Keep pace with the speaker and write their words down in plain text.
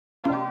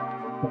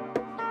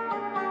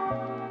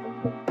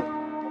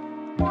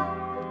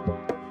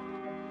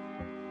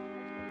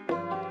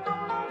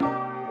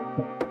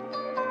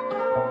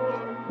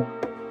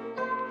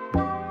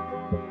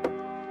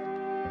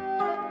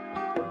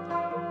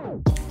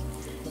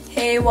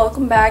Hey,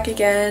 welcome back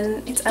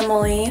again. It's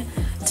Emily.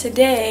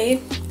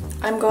 Today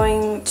I'm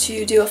going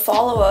to do a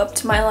follow-up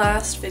to my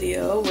last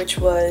video, which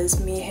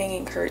was me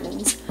hanging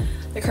curtains.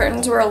 The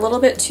curtains were a little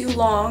bit too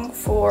long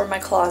for my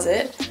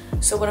closet,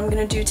 so what I'm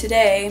going to do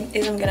today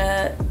is I'm going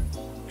to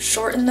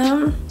shorten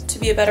them to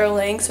be a better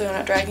length so they're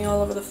not dragging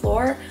all over the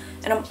floor,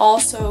 and I'm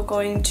also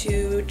going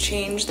to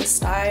change the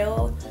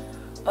style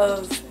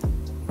of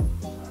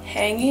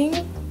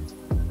hanging,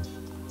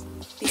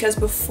 because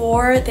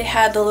before they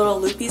had the little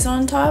loopies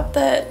on top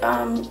that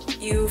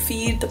you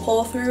feed the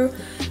pole through,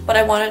 but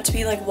I want it to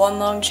be like one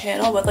long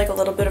channel with like a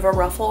little bit of a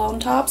ruffle on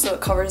top so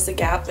it covers the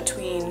gap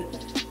between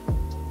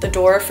the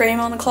door frame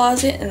on the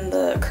closet and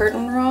the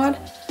curtain rod.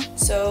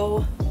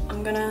 So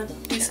I'm gonna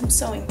do some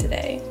sewing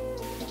today.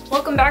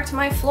 Welcome back to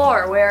my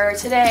floor, where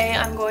today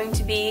I'm going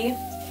to be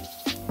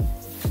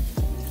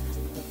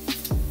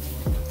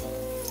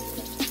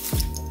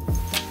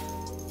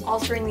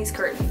altering these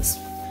curtains.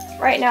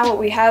 Right now what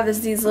we have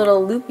is these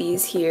little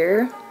loopies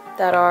here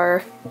that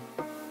are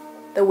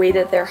the way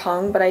that they're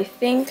hung, but I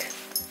think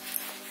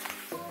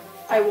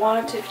I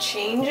wanted to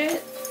change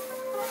it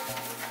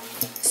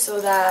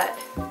so that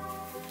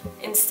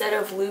instead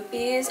of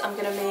loopies, I'm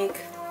gonna make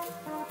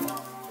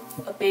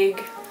a big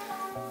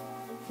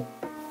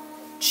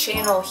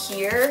channel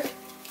here,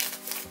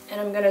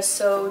 and I'm gonna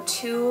sew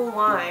 2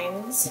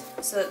 lines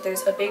so that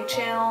there's a big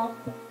channel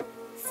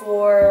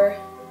for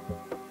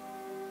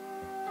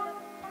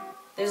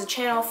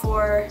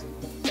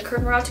the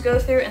curtain rod to go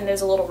through, and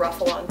there's a little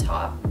ruffle on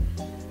top.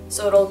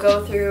 So it'll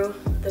go through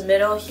the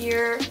middle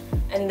here,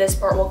 and this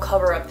part will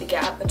cover up the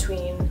gap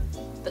between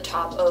the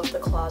top of the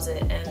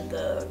closet and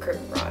the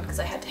curtain rod, because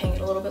I had to hang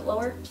it a little bit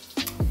lower.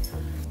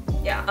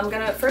 Yeah,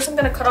 first I'm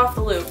gonna cut off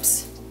the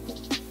loops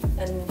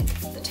and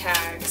the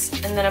tags,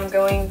 and then I'm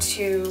going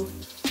to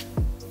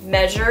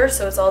measure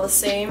so it's all the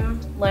same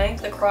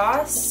length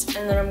across,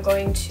 and then I'm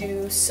going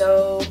to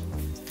sew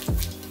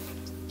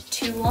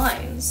 2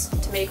 lines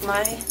to make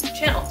my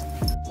channel.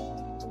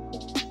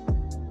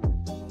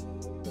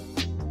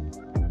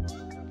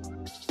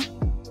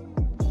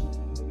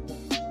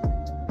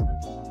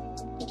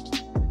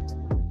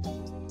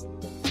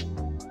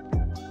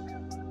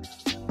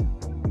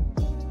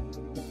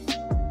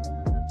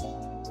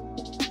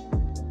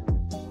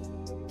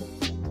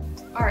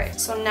 Alright,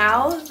 so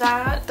now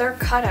that they're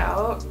cut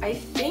out, I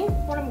think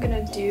what I'm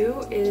gonna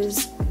do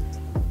is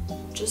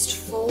just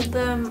fold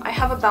them. I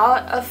have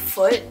about a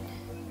foot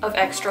of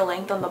extra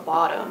length on the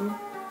bottom,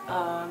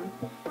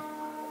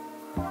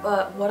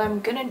 but what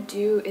I'm gonna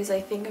do is I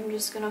think I'm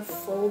just gonna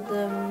fold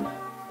them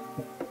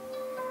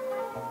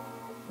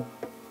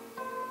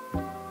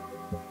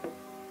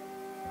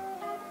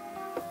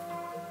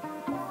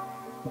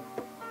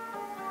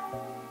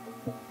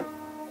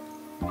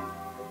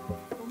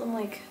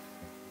like,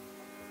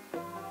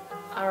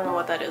 I don't know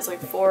what that is,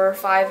 like 4 or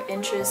 5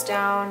 inches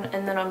down,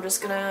 and then I'm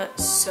just gonna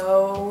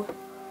sew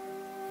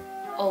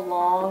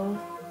along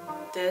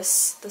the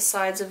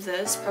sides of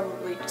this,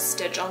 probably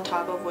stitch on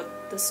top of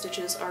what the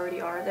stitches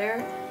already are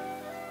there,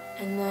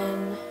 and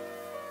then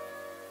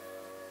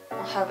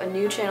I'll have a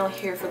new channel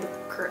here for the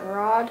curtain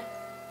rod,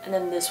 and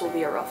then this will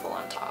be a ruffle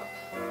on top.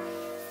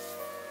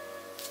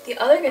 The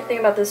other good thing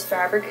about this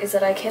fabric is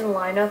that I can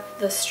line up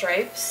the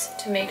stripes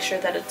to make sure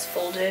that it's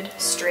folded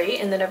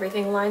straight and that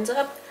everything lines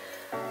up,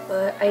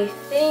 but I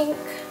think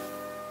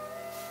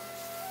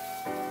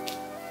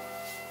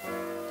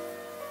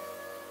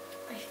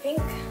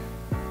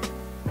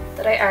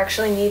that I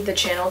actually need the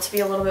channel to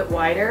be a little bit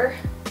wider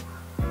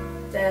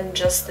than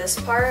just this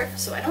part,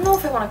 so I don't know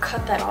if I want to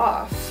cut that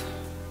off.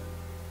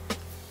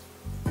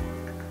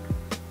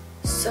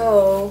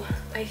 So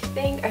I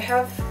think I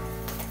have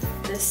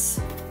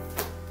this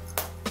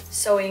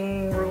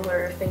sewing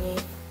ruler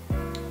thingy.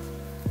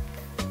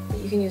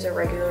 You can use a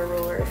regular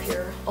ruler if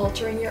you're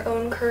altering your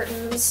own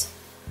curtains.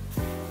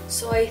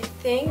 So I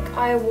think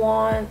I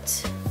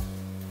want,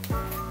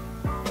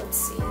 let's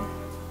see,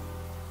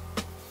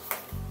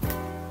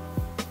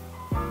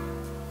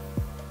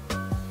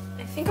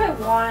 I think I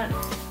want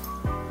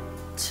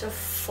to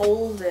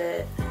fold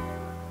it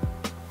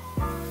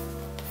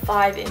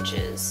 5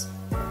 inches.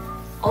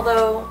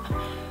 Although,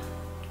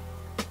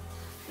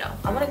 no,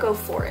 I'm gonna go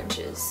 4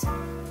 inches.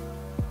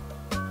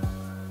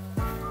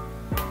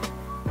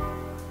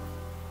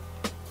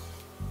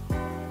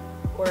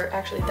 Or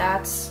actually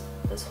that's,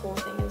 this whole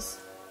thing is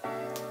 1,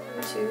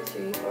 2,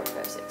 3, 4,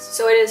 5, 6.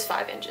 So it is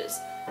 5 inches.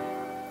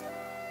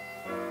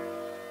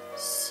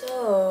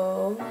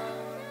 So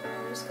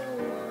I'm just gonna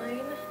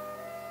line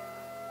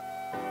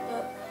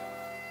up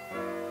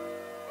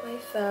my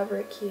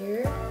fabric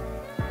here.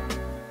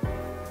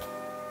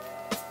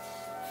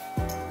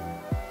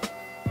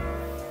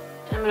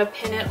 And I'm gonna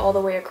pin it all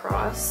the way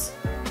across.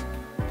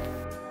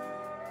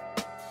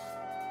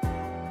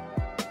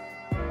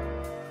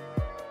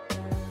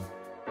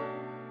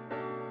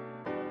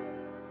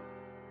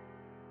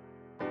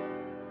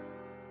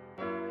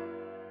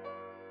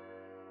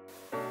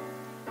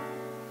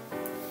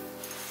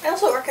 I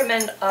also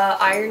recommend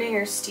ironing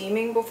or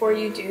steaming before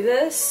you do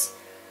this.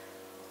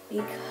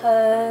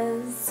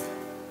 because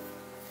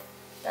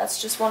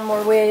that's just one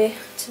more way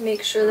to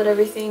make sure that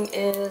everything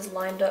is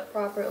lined up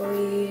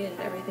properly and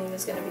everything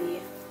is going to be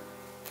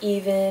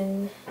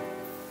even.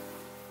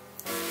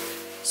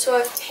 So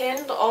I've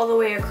pinned all the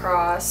way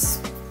across,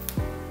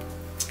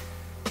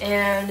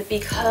 and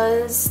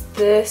because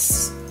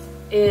this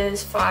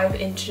is 5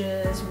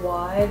 inches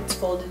wide, it's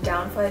folded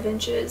down 5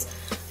 inches,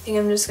 I think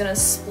I'm just gonna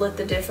split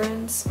the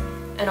difference,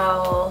 and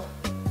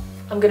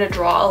I'm gonna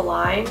draw a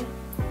line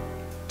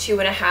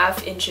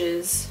 2.5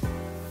 inches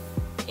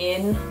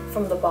in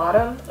from the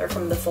bottom, or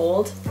from the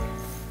fold,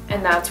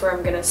 and that's where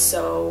I'm gonna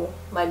sew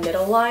my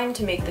middle line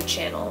to make the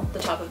channel, the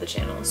top of the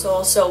channel. So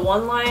I'll sew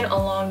one line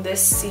along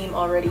this seam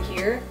already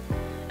here,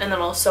 and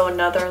then I'll sew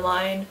another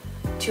line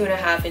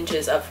 2.5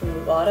 inches up from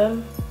the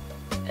bottom,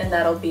 and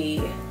that'll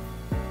be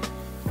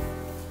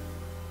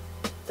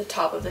the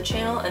top of the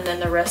channel, and then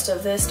the rest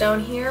of this down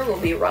here will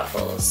be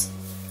ruffles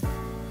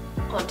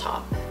on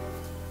top.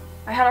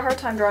 I had a hard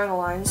time drawing a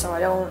line, so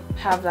I don't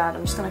have that.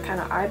 I'm just gonna kind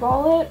of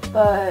eyeball it,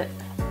 but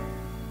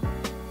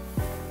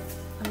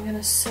I'm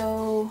gonna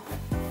sew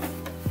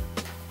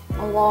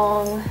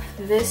along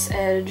this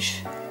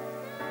edge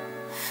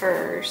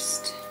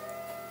first.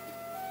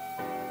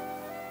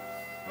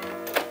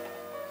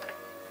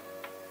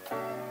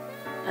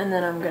 And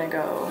then I'm gonna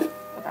go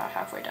about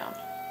halfway down.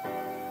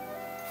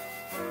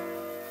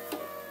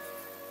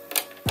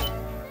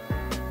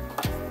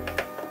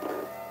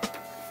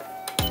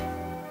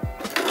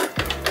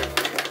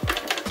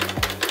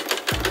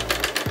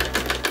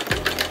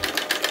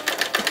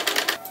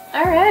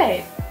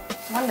 Alright,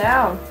 one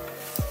down.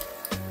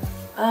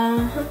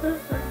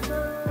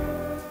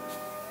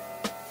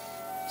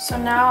 So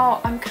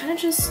now I'm kind of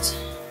just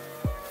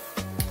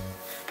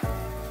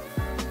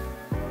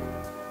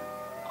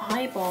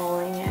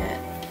eyeballing it.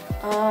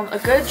 A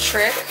good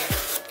trick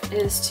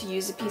is to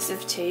use a piece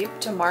of tape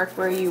to mark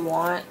where you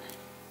want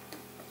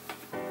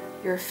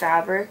your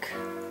fabric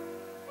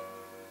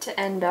to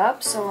end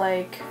up. So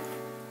like,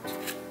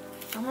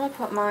 I'm gonna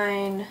put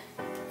mine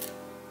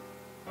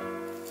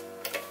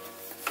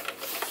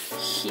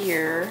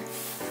here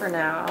for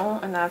now,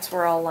 and that's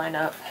where I'll line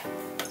up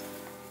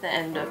the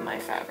end of my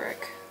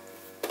fabric.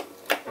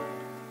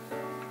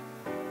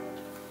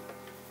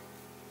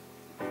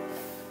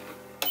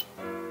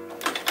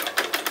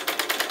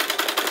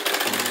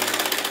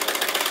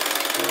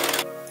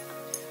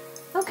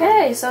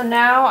 Okay, so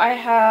now I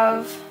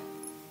have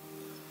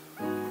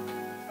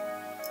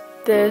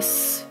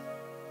this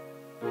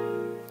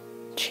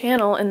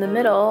channel in the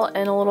middle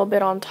and a little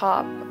bit on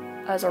top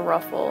as a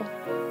ruffle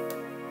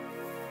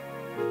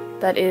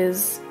that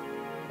is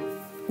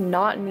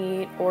not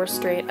neat or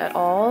straight at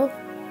all,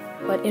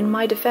 but in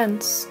my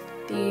defense,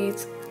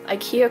 these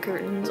IKEA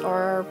curtains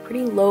are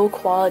pretty low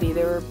quality.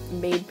 They were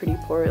made pretty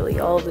poorly.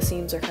 All of the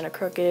seams are kind of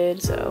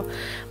crooked, so,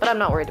 but I'm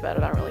not worried about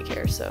it. I don't really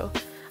care. So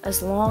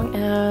as long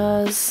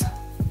as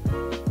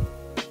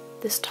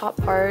this top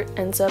part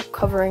ends up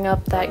covering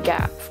up that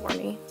gap for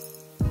me.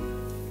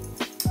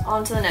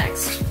 On to the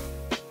next.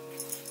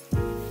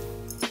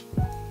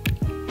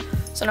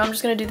 So now I'm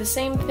just gonna do the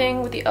same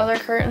thing with the other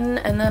curtain,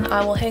 and then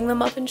I will hang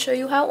them up and show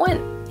you how it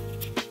went.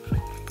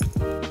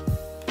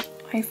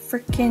 I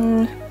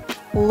freaking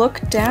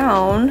look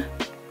down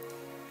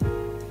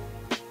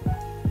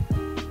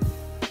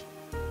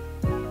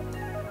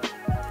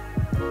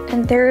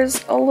and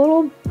there's a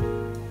little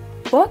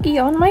buggy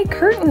on my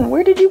curtain.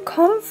 Where did you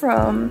come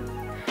from?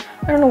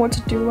 I don't know what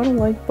to do. I don't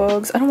like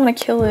bugs. I don't want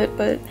to kill it,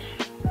 but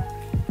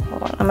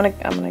hold on. I'm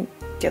gonna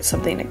get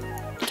something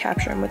to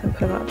capture him with and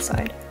put him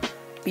outside.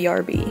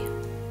 BRB.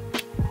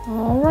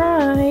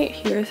 Alright,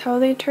 here's how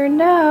they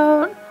turned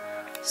out.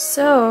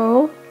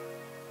 So,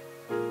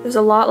 there's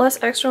a lot less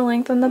extra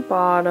length on the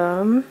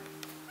bottom.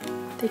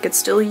 They could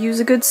still use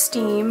a good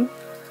steam,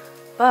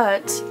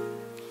 but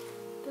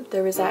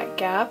there was that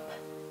gap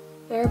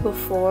there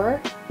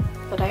before,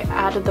 but I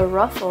added the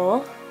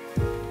ruffle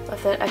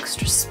with that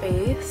extra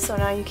space, so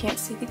now you can't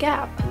see the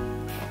gap.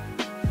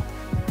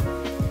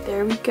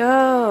 There we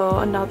go,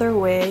 another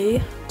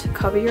way to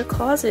cover your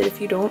closet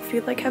if you don't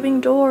feel like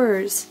having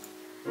doors.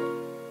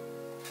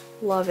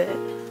 Love it.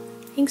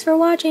 Thanks for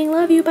watching,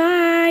 love you,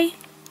 bye!